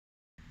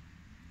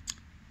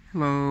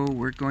Hello,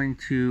 we're going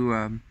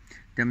to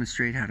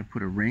demonstrate how to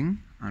put a ring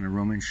on a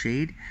Roman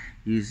shade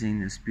using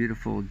this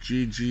beautiful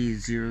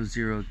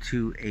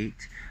GG0028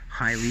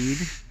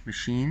 Highlead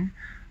machine,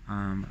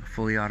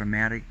 fully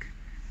automatic,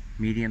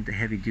 medium to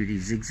heavy duty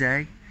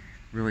zigzag,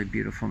 really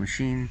beautiful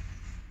machine.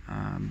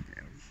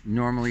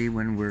 Normally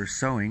when we're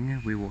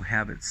sewing we will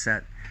have it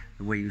set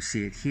the way you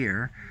see it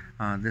here.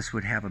 This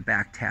would have a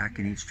back tack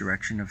in each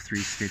direction of 3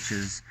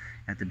 stitches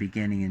at the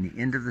beginning and the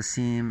end of the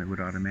seam. It would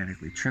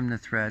automatically trim the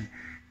thread.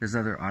 There's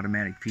other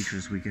automatic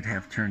features we could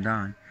have turned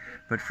on.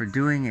 But for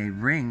doing a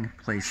ring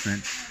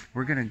placement,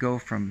 we're going to go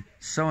from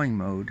sewing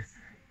mode,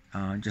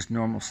 just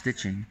normal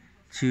stitching,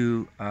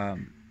 to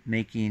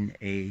making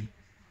a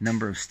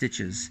number of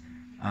stitches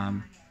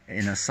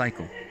in a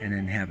cycle and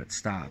then have it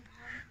stop.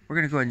 We're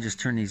going to go ahead and just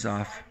turn these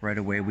off right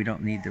away. We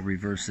don't need the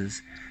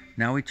reverses.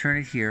 Now we turn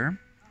it here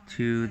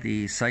to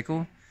the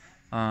cycle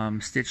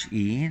stitch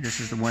E.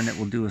 This is the one that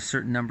will do a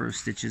certain number of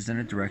stitches in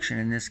a direction.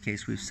 In this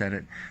case we've set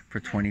it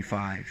for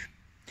 25.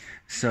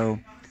 So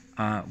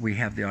we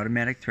have the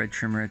automatic thread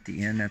trimmer at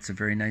the end. That's a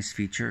very nice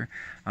feature.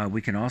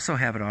 We can also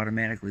have it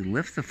automatically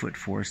lift the foot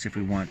for us if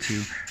we want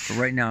to, but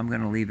right now I'm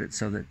going to leave it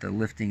so that the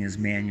lifting is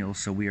manual,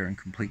 so we are in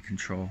complete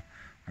control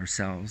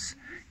ourselves.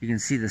 You can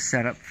see the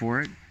setup for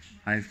it.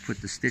 I've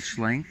put the stitch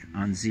length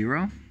on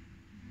 0.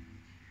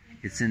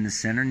 It's in the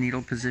center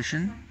needle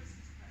position,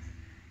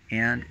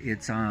 and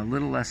it's a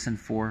little less than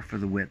 4 for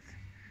the width.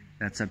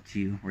 That's up to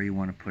you where you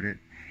want to put it.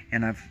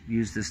 And I've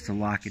used this to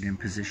lock it in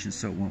position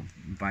so it won't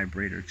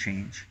vibrate or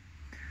change.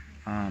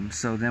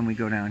 So then we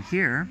go down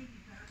here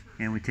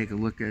and we take a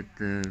look at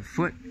the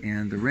foot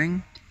and the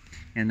ring.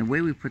 And the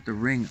way we put the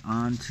ring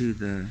onto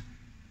the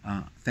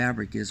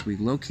fabric is we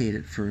locate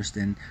it first,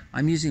 and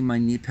I'm using my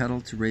knee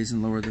pedal to raise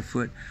and lower the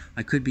foot.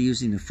 I could be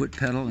using the foot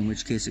pedal, in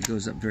which case it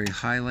goes up very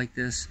high like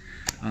this.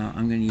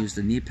 I'm going to use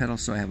the knee pedal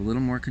so I have a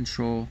little more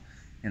control,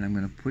 and I'm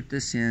going to put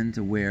this in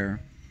to where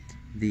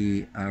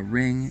the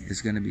ring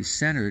is going to be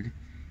centered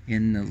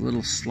in the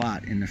little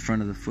slot in the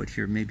front of the foot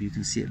here. Maybe you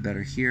can see it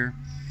better here.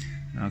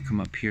 I'll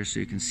come up here so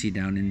you can see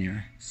down in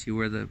there. See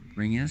where the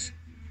ring is?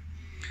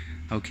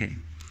 Okay.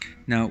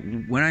 Now,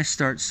 when I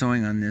start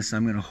sewing on this,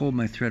 I'm going to hold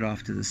my thread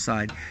off to the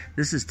side.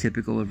 This is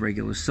typical of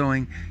regular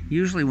sewing.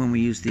 Usually when we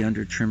use the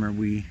under trimmer,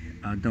 we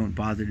don't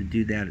bother to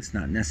do that. It's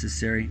not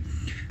necessary.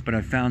 But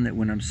I've found that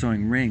when I'm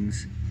sewing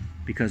rings,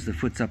 because the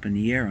foot's up in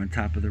the air on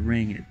top of the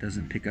ring, it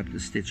doesn't pick up the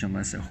stitch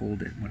unless I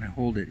hold it. When I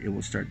hold it, it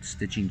will start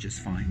stitching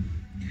just fine.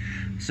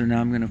 So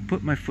now I'm going to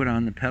put my foot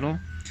on the pedal,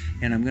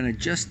 and I'm going to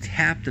just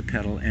tap the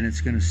pedal, and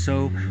it's going to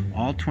sew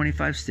all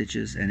 25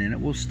 stitches, and then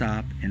it will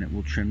stop and it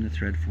will trim the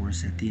thread for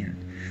us at the end.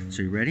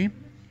 So you ready?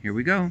 Here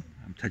we go.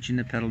 I'm touching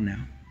the pedal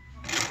now.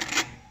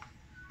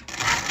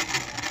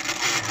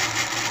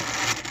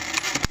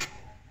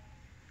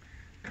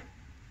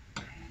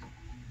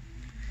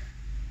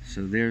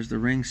 So there's the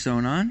ring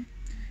sewn on,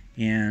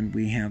 and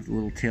we have the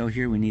little tail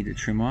here we need to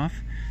trim off.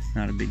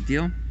 Not a big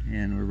deal,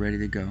 and we're ready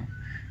to go.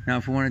 Now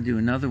if we want to do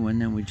another one,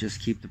 then we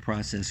just keep the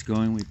process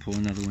going. We pull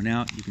another one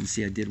out. You can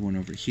see I did one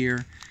over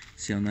here.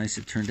 See how nice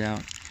it turned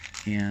out,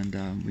 and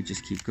we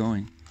just keep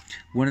going.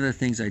 One of the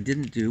things I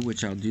didn't do,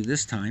 which I'll do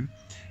this time,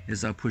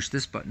 is I'll push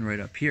this button right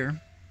up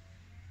here.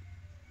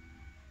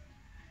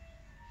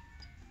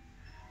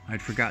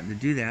 I'd forgotten to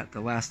do that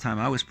the last time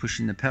I was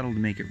pushing the pedal to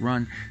make it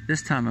run.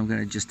 This time I'm going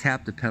to just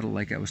tap the pedal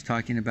like I was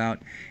talking about,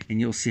 and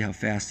you'll see how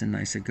fast and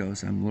nice it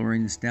goes. I'm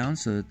lowering this down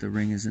so that the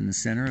ring is in the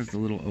center of the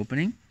little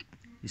opening.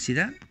 You see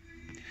that?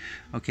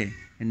 Okay,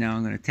 and now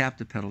I'm going to tap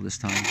the pedal this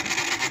time.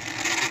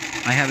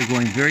 I have it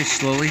going very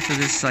slowly for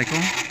this cycle.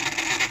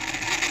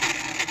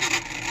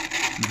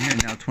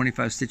 And now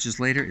 25 stitches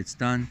later, it's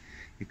done.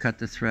 You cut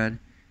the thread,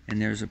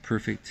 and there's a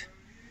perfect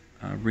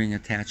ring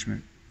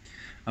attachment.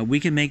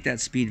 We can make that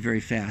speed very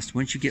fast.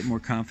 Once you get more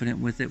confident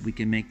with it, we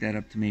can make that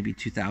up to maybe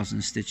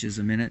 2,000 stitches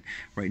a minute.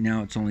 Right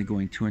now it's only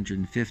going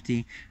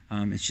 250.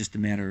 It's just a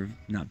matter of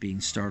not being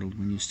startled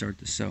when you start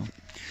to sew.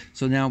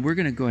 So now we're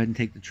going to go ahead and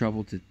take the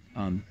trouble to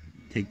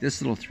take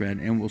this little thread,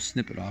 and we'll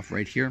snip it off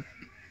right here.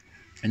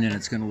 And then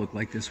it's going to look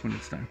like this when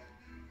it's done.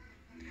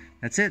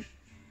 That's it.